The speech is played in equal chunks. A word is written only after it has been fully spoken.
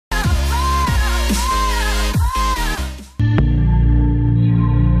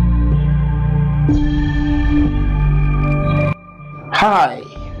Hi,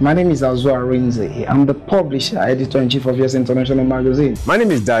 my name is Nigezie. I'm the publisher, editor-in-chief of Yes International magazine. My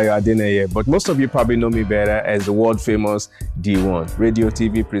name is Dayo Adeneye, but most of you probably know me better as the world-famous D1, radio,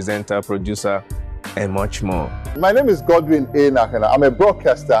 TV presenter, producer, and much more. My name is Godwin A. Nakana. I'm a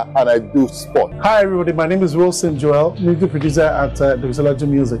broadcaster and I do sport. Hi everybody, my name is Wilson Joel, music producer at Ighodalo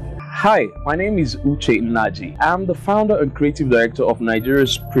Music. Hi, my name is Uche Naji. I'm the founder and creative director of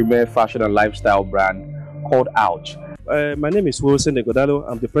Nigeria's premier fashion and lifestyle brand called Ouch. My name is Wilson Ighodalo.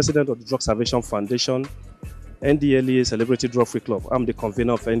 I'm the president of the Drug Salvation Foundation, NDLEA Celebrity Drug Free Club. I'm the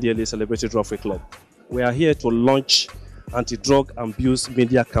convener of NDLEA Celebrity Drug Free Club. We are here to launch anti-drug abuse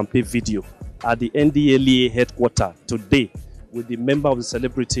media campaign video at the NDLEA headquarters today with the member of the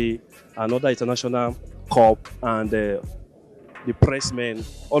celebrity, another international corp, and the pressmen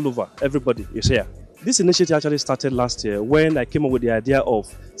all over. Everybody is here. This initiative actually started last year when I came up with the idea of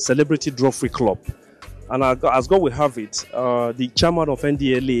Celebrity Drug Free Club. And as God will have it, the chairman of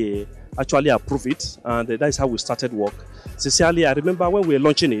NDLEA actually approved it, and that is how we started work. Sincerely, I remember when we were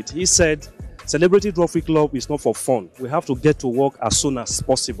launching it, he said, Celebrity Drug Free Club is not for fun. We have to get to work as soon as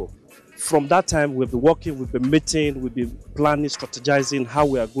possible. From that time, we've been working, we've been meeting, we've been planning, strategizing how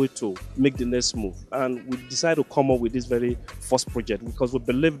we are going to make the next move. And we decided to come up with this very first project because we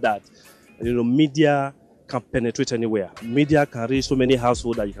believe that, media can penetrate anywhere. Media can reach so many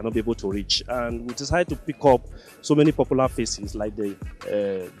households that you cannot be able to reach. And we decided to pick up so many popular faces like the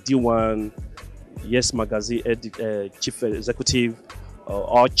D1, Yes Magazine Chief Executive,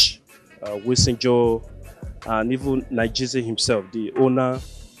 Arch, Wilson Joe, and even Nigezie himself, the owner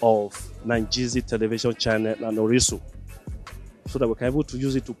of Nigezie television channel and Orisu, so that we can be able to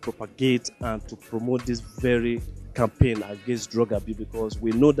use it to propagate and to promote this very campaign against drug abuse, because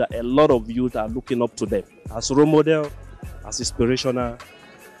we know that a lot of youth are looking up to them as role model, as inspirational,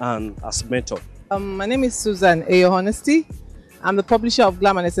 and as mentor. My name is Susan A. Honesty. I'm the publisher of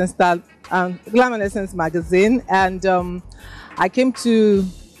Glam and Essence magazine, and I came to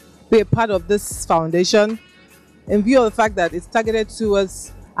be a part of this foundation in view of the fact that it's targeted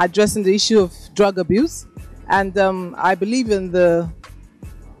towards addressing the issue of drug abuse, and I believe in the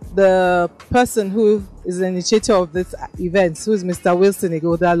person who is the initiator of this event, who is Mr. Wilson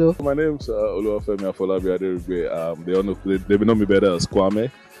Ighodalo. My name is Oluwafemi Afolabi Aderugbe. They know me better as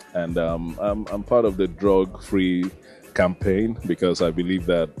Kwame, and I'm part of the drug-free campaign because I believe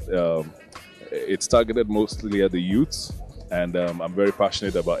that it's targeted mostly at the youths, and I'm very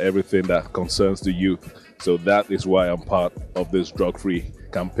passionate about everything that concerns the youth. So that is why I'm part of this drug-free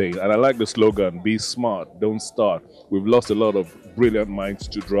campaign. And I like the slogan, be smart, don't start. We've lost a lot of brilliant minds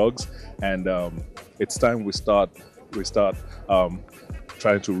to drugs, and it's time we start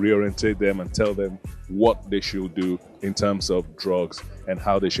trying to reorientate them and tell them what they should do in terms of drugs and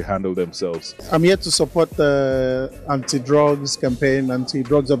how they should handle themselves. I'm here to support the anti-drugs campaign,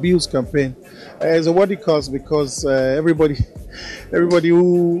 anti-drugs abuse campaign. It's a worthy cause because everybody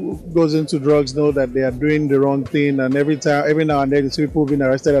who goes into drugs know that they are doing the wrong thing, and every now and then you see people being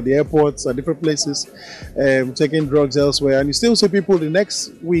arrested at the airports, at different places, taking drugs elsewhere, and you still see people the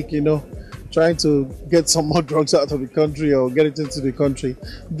next week, trying to get some more drugs out of the country or get it into the country.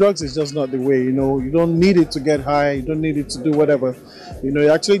 Drugs is just not the way, you don't need it to get high, you don't need it to do whatever.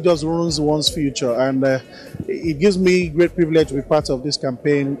 It actually just ruins one's future, and it gives me great privilege to be part of this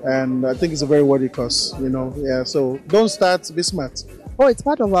campaign, and I think it's a very worthy cause, yeah, so don't start, be smart. Oh, it's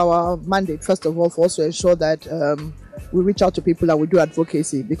part of our mandate, first of all, for us to ensure that we reach out to people and we do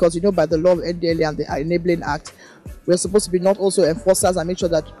advocacy, because by the law of NDLEA and the Enabling Act, we're supposed to be not also enforcers and make sure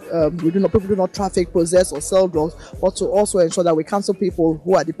that people do not traffic, possess, or sell drugs, but to also ensure that we counsel people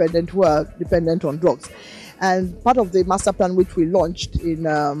who are dependent on drugs. And part of the master plan which we launched in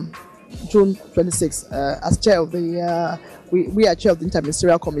June 26, as chair of the we are chair of the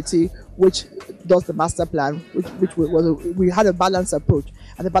interministerial committee which does the master plan, which we had a balanced approach,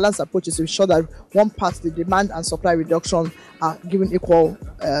 and the balanced approach is to ensure that one part, the demand and supply reduction, are given equal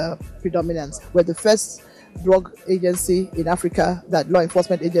predominance. We're the first drug agency in Africa, that law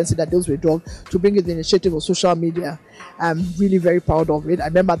enforcement agency that deals with drug, to bring in the initiative of social media. I'm really very proud of it. I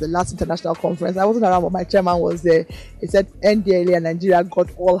remember the last international conference, I wasn't around, but my chairman was there. He said NDLEA and Nigeria got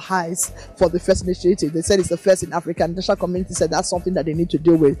all highs for the first initiative. They said it's the first in Africa, and the international community said that's something that they need to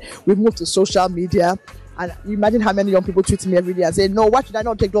deal with. We've moved to social media. And imagine how many young people tweet me every day and say, no, why should I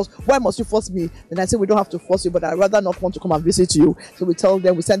not take drugs? Why must you force me? Then I say, we don't have to force you, but I'd rather not want to come and visit you. So we tell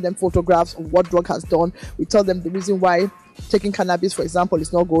them, we send them photographs of what drug has done. We tell them the reason why taking cannabis, for example,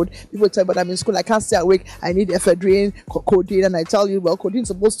 is not good. People tell me, but I'm in school, I can't stay awake, I need ephedrine, codeine, and I tell you, well, codeine is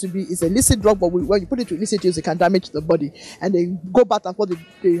supposed to be, it's a illicit drug, but when you put it to illicit use, it can damage the body. And they go back and forth,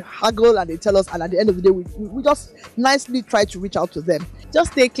 they haggle, and they tell us, and at the end of the day, we just nicely try to reach out to them.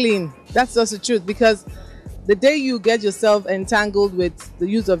 Just stay clean. That's just the truth, because the day you get yourself entangled with the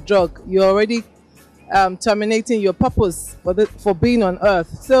use of drug, you're already terminating your purpose for being on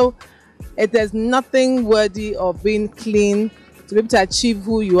earth. So there's nothing worthy of being clean to be able to achieve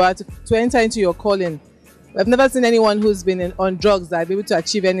who you are, to enter into your calling. I've never seen anyone who's been on drugs that be able to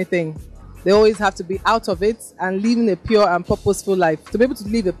achieve anything. They always have to be out of it and living a pure and purposeful life. To be able to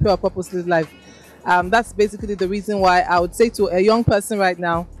live a pure, purposeful life, that's basically the reason why I would say to a young person right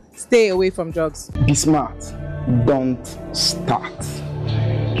now, stay away from drugs. Be smart. Don't start.